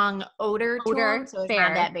strong odor to them, so it's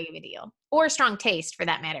not that big of a deal. Or strong taste for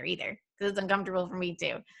that matter either, because it's uncomfortable for me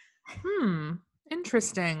too.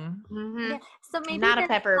 Interesting. Mm-hmm. Yeah. So maybe not a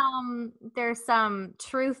pepper. There's some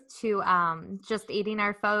truth to just eating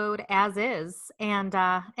our food as is and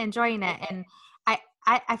enjoying it. And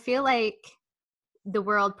I feel like the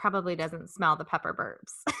world probably doesn't smell the pepper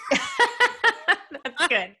burps. That's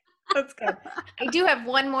good. That's good. I do have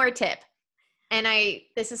one more tip. And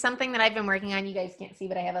this is something that I've been working on. You guys can't see,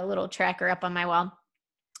 but I have a little tracker up on my wall.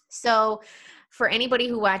 So for anybody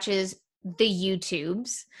who watches the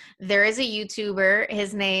YouTubes, there is a YouTuber.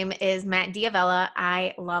 His name is Matt Diavella.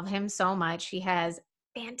 I love him so much. He has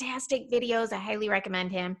fantastic videos. I highly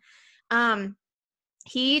recommend him.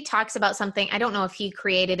 He talks about something. I don't know if he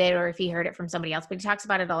created it or if he heard it from somebody else, but he talks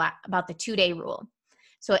about it a lot, about the 2-day rule.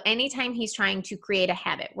 So anytime he's trying to create a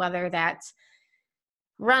habit, whether that's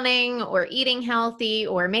running or eating healthy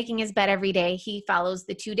or making his bed every day, he follows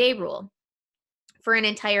the 2-day rule for an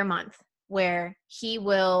entire month, where he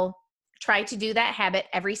will try to do that habit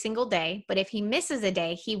every single day. But if he misses a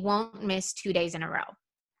day, he won't miss 2 days in a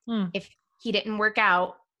row. If he didn't work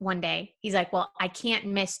out one day, he's like, well, I can't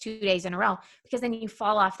miss 2 days in a row, because then you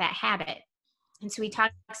fall off that habit. And so he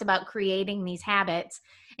talks about creating these habits,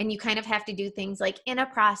 and you kind of have to do things like in a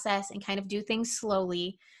process and kind of do things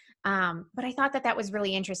slowly. But I thought that was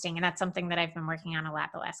really interesting. And that's something that I've been working on a lot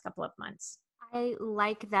the last couple of months. I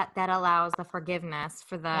like that allows the forgiveness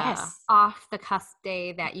for the off the cusp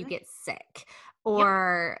day that you get sick,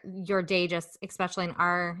 or your day just, especially in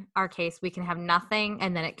our case, we can have nothing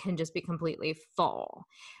and then it can just be completely full.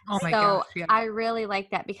 Oh my gosh. Yeah. I really like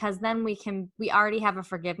that, because then we already have a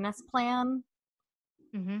forgiveness plan,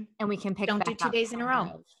 and we can pick Don't back do 2 days in a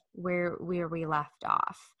row where we left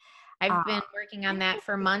off. I've been working on that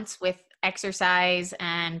for months with exercise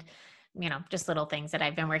and, just little things that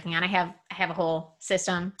I've been working on. I have a whole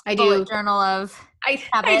system. I do journal of I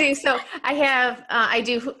do. So I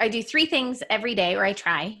do 3 things every day, or I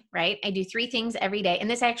try, right? I do 3 things every day. And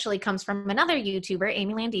this actually comes from another YouTuber,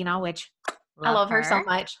 Amy Landino, which I love her so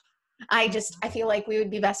much. I feel like we would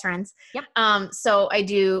be best friends. Yep. So I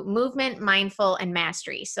do movement, mindful, and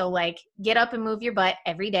mastery. So like get up and move your butt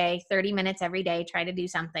every day, 30 minutes every day, try to do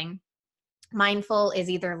something. Mindful is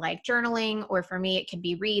either like journaling, or for me, it could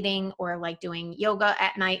be reading, or like doing yoga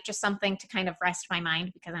at night, just something to kind of rest my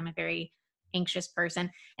mind, because I'm a very anxious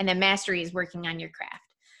person. And then mastery is working on your craft.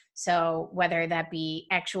 So whether that be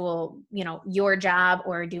actual, your job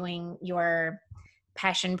or doing your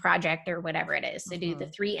passion project or whatever it is. So do the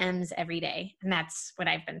 3 M's every day. And that's what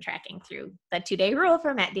I've been tracking through the 2-day rule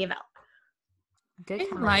for Matt D'Avella. Good.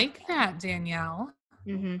 I like that, Danielle.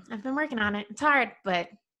 I've been working on it. It's hard, but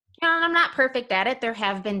I'm not perfect at it. There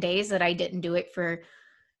have been days that I didn't do it for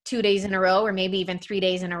 2 days in a row, or maybe even 3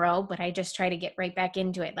 days in a row, but I just try to get right back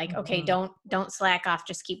into it. Like, okay, don't slack off,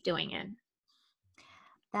 just keep doing it.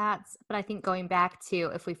 But I think going back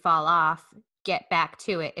to, if we fall off, get back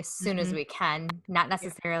to it as soon as we can, not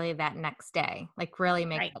necessarily that next day, like really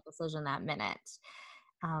make that decision that minute.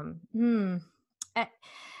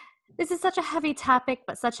 This is such a heavy topic,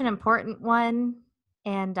 but such an important one.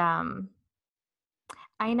 And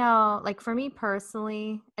I know, like for me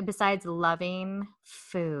personally, besides loving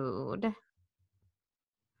food,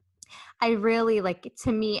 I really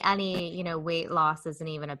to me, any, weight loss isn't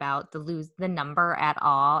even about the number at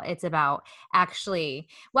all. It's about actually,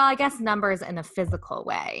 well, I guess numbers in a physical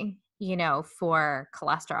way, for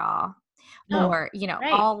cholesterol or,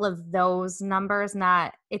 all of those numbers.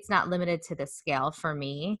 It's not limited to the scale for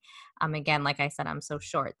me. Again, like I said, I'm so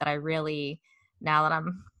short that I really, now that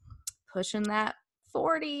I'm pushing that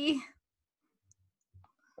 40,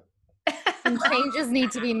 some changes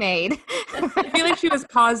need to be made. I feel like she was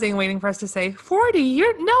pausing, waiting for us to say 40.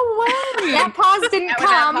 You're no way. That pause didn't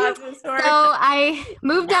come, so I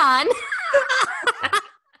moved on. I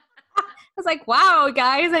was like, "Wow,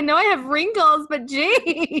 guys, I know I have wrinkles, but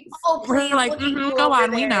geez." Oh, we're like, go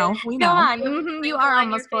on. We know. Go on. You are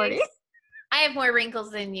almost 40. I have more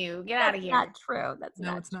wrinkles than you. Get out of here. That's not true. That's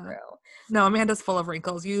not true. No, Amanda's full of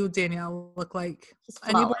wrinkles. You, Danielle, look like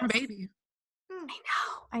a newborn baby.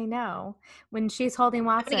 I know. When she's holding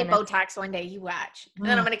Watson. I'm going to get Botox one day. You watch. And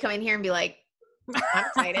then I'm going to come in here and be like, I'm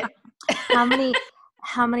excited.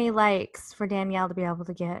 How many likes for Danielle to be able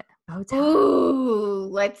to get Botox? Ooh,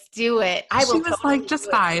 let's do it. She was like,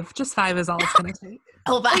 just 5. Just 5 is all it's going to take.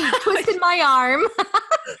 Oh, you twisted my arm.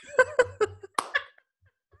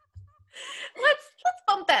 Let's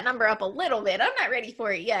bump that number up a little bit. I'm not ready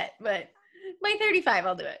for it yet, but by 35,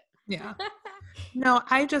 I'll do it. Yeah. No,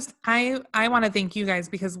 I want to thank you guys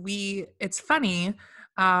because it's funny.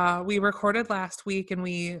 We recorded last week and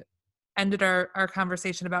we ended our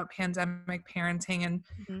conversation about pandemic parenting, and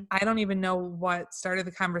I don't even know what started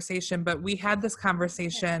the conversation, but we had this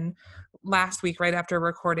conversation last week right after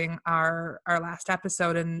recording our last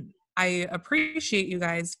episode. And I appreciate you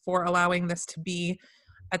guys for allowing this to be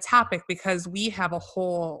a topic because we have a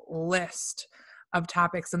whole list of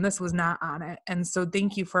topics and this was not on it. And so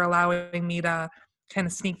thank you for allowing me to kind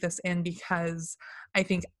of sneak this in because I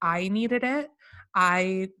think I needed it.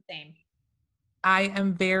 Same. I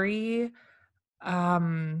am very,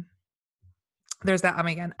 there's that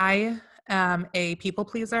again. I am a people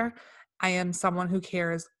pleaser. I am someone who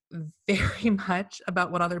cares very much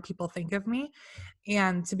about what other people think of me.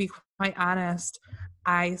 And to be quite honest,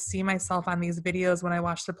 I see myself on these videos when I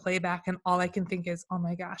watch the playback and all I can think is, oh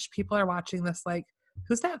my gosh, people are watching this like,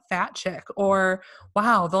 who's that fat chick? Or,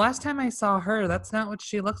 wow, the last time I saw her, that's not what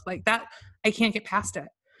she looks like. That I can't get past it.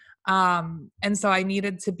 And so I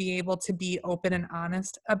needed to be able to be open and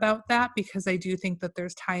honest about that because I do think that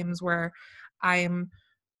there's times where I'm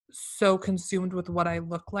so consumed with what I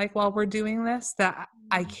look like while we're doing this that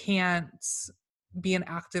I can't be an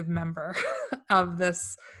active member of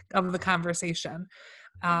the conversation.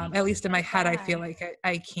 At least in my head, I feel like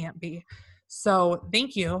I can't be. So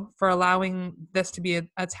thank you for allowing this to be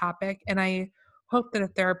a topic. And I hope that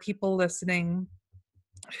if there are people listening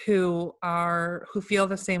who feel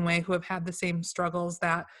the same way, who have had the same struggles,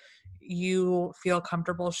 that you feel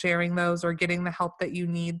comfortable sharing those or getting the help that you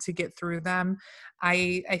need to get through them.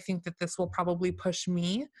 I think that this will probably push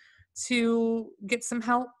me to get some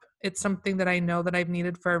help. It's something that I know that I've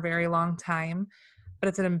needed for a very long time, but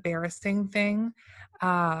it's an embarrassing thing.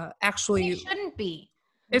 Actually, it shouldn't be.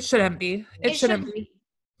 It shouldn't be. It shouldn't be.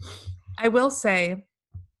 I will say,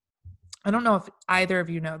 I don't know if either of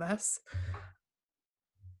you know this.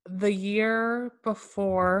 The year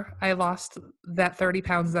before I lost that 30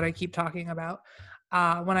 pounds that I keep talking about,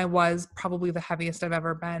 when I was probably the heaviest I've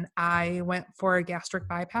ever been, I went for a gastric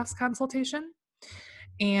bypass consultation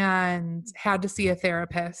and had to see a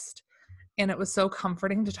therapist. And it was so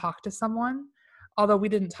comforting to talk to someone, although we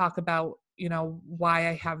didn't talk about, why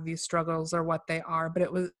I have these struggles or what they are, but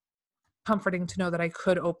it was comforting to know that I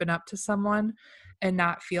could open up to someone and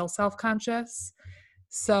not feel self-conscious.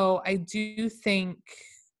 So I do think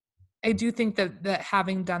that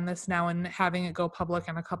having done this now and having it go public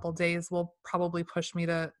in a couple days will probably push me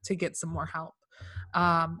to get some more help.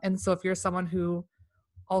 And so if you're someone who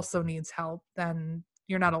also needs help, then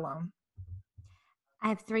you're not alone. I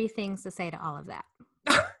have 3 things to say to all of that.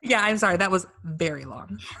 Yeah, I'm sorry. That was very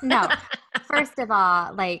long. No, first of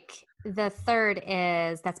all, like the third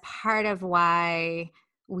is that's part of why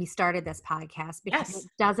we started this podcast, because Yes.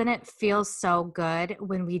 doesn't it feel so good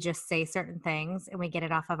when we just say certain things and we get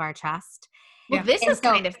it off of our chest? Well, Yeah. this And is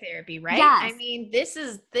so- kind of therapy, right? Yes. I mean, this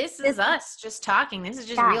is This- us just talking. This is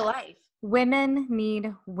just Yes. real life. Women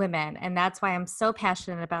need women. And that's why I'm so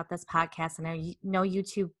passionate about this podcast. And I know you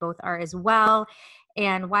two both are as well.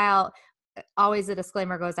 And while always a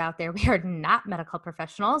disclaimer goes out there, we are not medical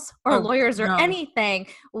professionals or lawyers or no. anything.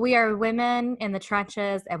 We are women in the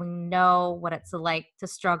trenches, and we know what it's like to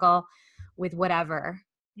struggle with whatever.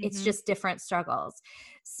 It's Mhm. just different struggles.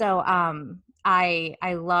 So I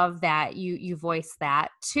love that you voice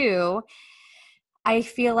that too. I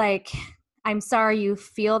feel like I'm sorry you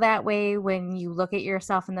feel that way when you look at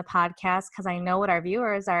yourself in the podcast, because I know what our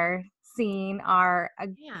viewers are seeing are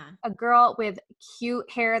Yeah. a girl with cute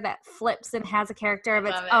hair that flips and has a character of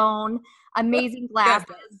its Love it. own, amazing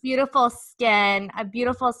glasses, beautiful skin, a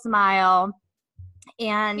beautiful smile,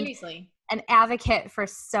 and Seriously. an advocate for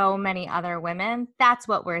so many other women. That's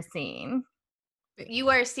what we're seeing. You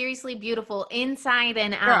are seriously beautiful inside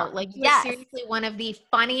and Girl, out. Like, you're yes. seriously one of the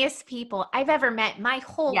funniest people I've ever met my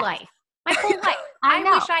whole Yes. life. My whole life. I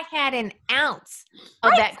know. wish I had an ounce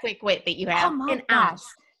of that quick wit that you have. Oh my An gosh. ounce.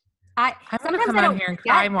 I'm gonna Sometimes come I on don't here and get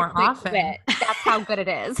cry the more quick often. wit. That's how good it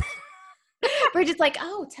is. Bridget's like,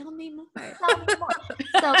 oh, tell me more. Tell me more.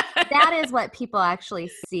 So that is what people actually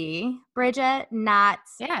see, Bridget, not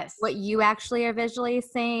Yes. what you actually are visually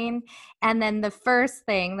seeing. And then the first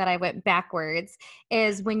thing that I went backwards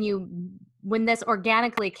is when this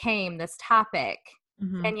organically came, this topic,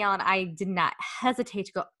 Mhm. Danielle and I did not hesitate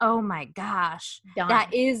to go, oh my gosh, Done.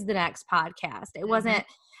 that is the next podcast. It wasn't,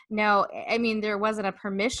 no, I mean, there wasn't a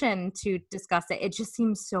permission to discuss it. It just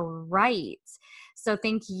seems so right. So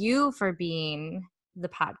thank you for being the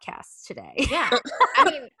podcast today. Yeah. I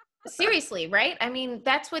mean, seriously, right? I mean,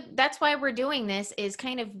 that's why we're doing this, is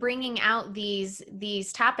kind of bringing out these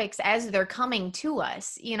topics as they're coming to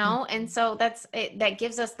us, you know? And so that's it, that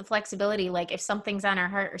gives us the flexibility. Like, if something's on our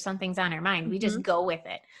heart or something's on our mind, we just go with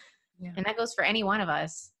it. Yeah. And that goes for any one of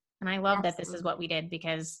us. And I love that this is what we did,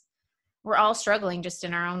 because we're all struggling just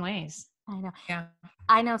in our own ways. I know. Yeah.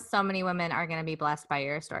 I know so many women are going to be blessed by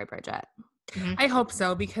your story, Bridget. I hope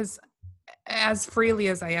so, because as freely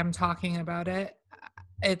as I am talking about it,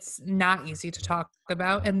 it's not easy to talk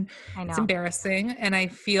about, and I know. it's embarrassing, and I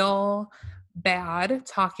feel bad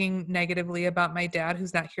talking negatively about my dad,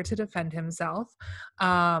 who's not here to defend himself.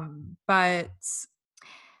 But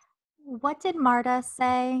What did Marta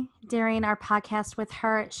say during our podcast with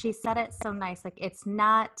her? She said it so nice. Like, it's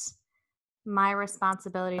not my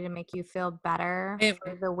responsibility to make you feel better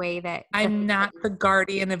for the way that I'm not the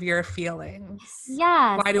guardian of your feelings.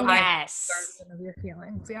 Yes. Why do I Yes. be the guardian of your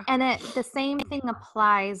feelings? Yeah. And the same thing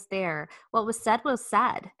applies there. What was said was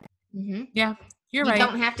said. Mm-hmm. Yeah. You're You right.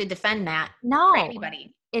 don't have to defend that No. for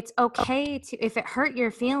anybody. It's okay to, if it hurt your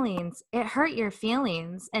feelings, it hurt your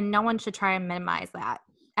feelings, and no one should try and minimize that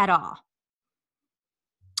at all.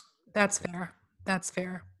 That's fair. That's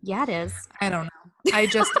fair. Yeah, it is. I don't know.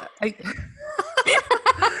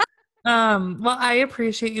 Well, I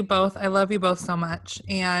appreciate you both. I love you both so much.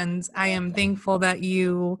 And I am thankful that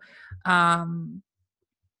you,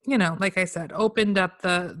 like I said, opened up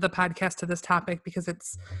the podcast to this topic, because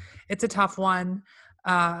it's a tough one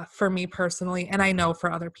for me personally, and I know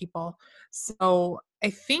for other people. So I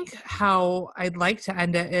think how I'd like to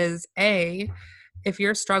end it is, if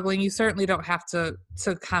you're struggling, you certainly don't have to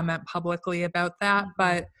comment publicly about that,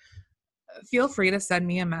 but feel free to send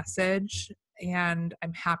me a message, and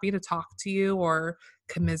I'm happy to talk to you or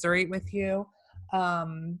commiserate with you.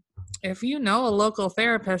 If you know a local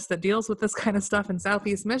therapist that deals with this kind of stuff in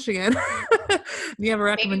Southeast Michigan, you have a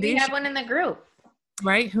recommendation. Maybe we have one in the group.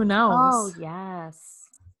 Right? Who knows? Oh, yes.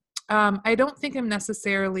 I don't think I'm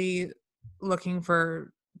necessarily looking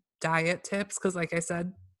for diet tips, because like I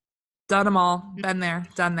said, done them all, been there,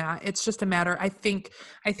 done that. It's just a matter. I think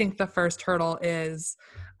the first hurdle is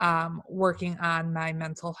working on my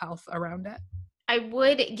mental health around it. I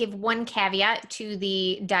would give one caveat to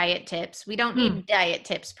the diet tips. We don't need diet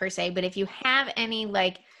tips per se, but if you have any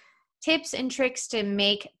like tips and tricks to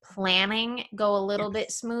make planning go a little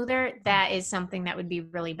bit smoother, that is something that would be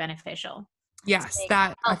really beneficial. Yes, Make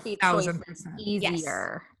that healthy 1,000%.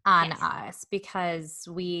 easier on us, because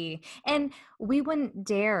we wouldn't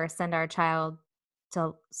dare send our child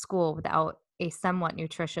to school without a somewhat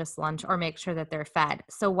nutritious lunch or make sure that they're fed.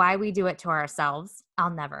 So why we do it to ourselves, I'll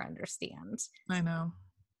never understand. I know.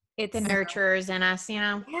 It's The nurturers in us, you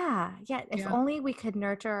know? yeah. If Yeah. only we could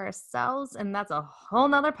nurture ourselves, and that's a whole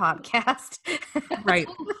nother podcast. Right.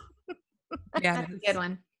 Yeah, That's a good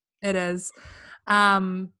one. it is.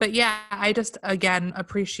 But yeah, I just, again,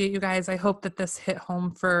 appreciate you guys. I hope that this hit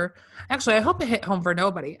home I hope it hit home for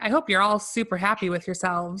nobody. I hope you're all super happy with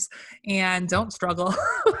yourselves and don't struggle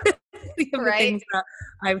with any of the things that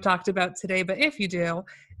I've talked about today. But if you do,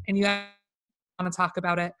 and you want to talk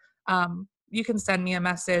about it, you can send me a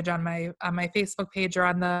message on my Facebook page or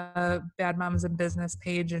on the Bad Moms in Business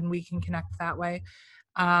page, and we can connect that way.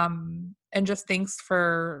 And just thanks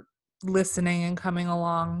for listening and coming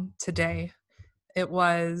along today. It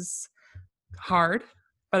was hard,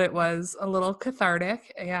 but it was a little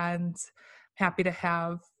cathartic, and happy to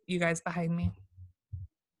have you guys behind me.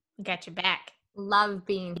 Got your back. Love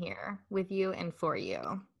being here with you and for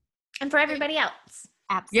you. And for everybody else.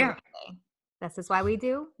 Absolutely. This is why we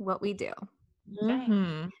do what we do.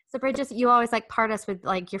 Mm-hmm. So Bridget, you always like part us with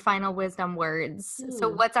like your final wisdom words. So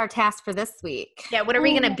Ooh. what's our task for this week? Yeah, what are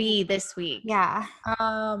we going to be this week? Yeah.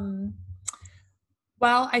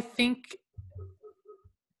 Well, I think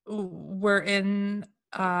we're in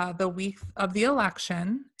the week of the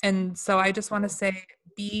election. And so I just want to say,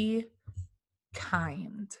 be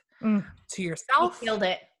kind to yourself. You killed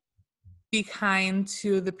it. Be kind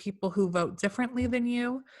to the people who vote differently than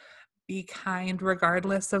you. Be kind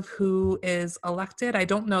regardless of who is elected. I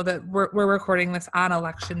don't know that we're recording this on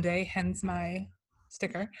election day, hence my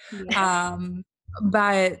sticker. Yeah.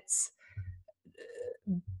 But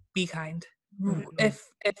be kind. Mm-hmm. If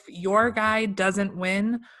your guy doesn't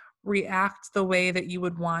win, react the way that you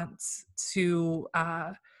would want to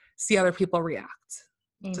see other people react.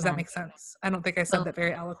 Amen. Does that make sense? I don't think I said that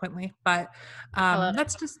very eloquently, but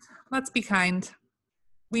let's be kind.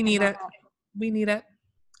 We need it. We need it.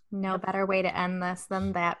 No better way to end this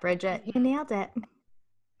than that, Bridget. You nailed it.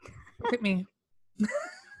 Look at me.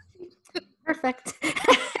 Perfect.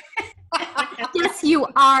 Yes, you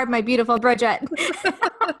are, my beautiful Bridget.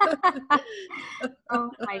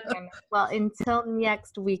 Oh my goodness. Well, until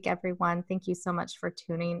next week, everyone, thank you so much for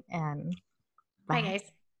tuning in. Bye, guys.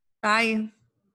 Bye.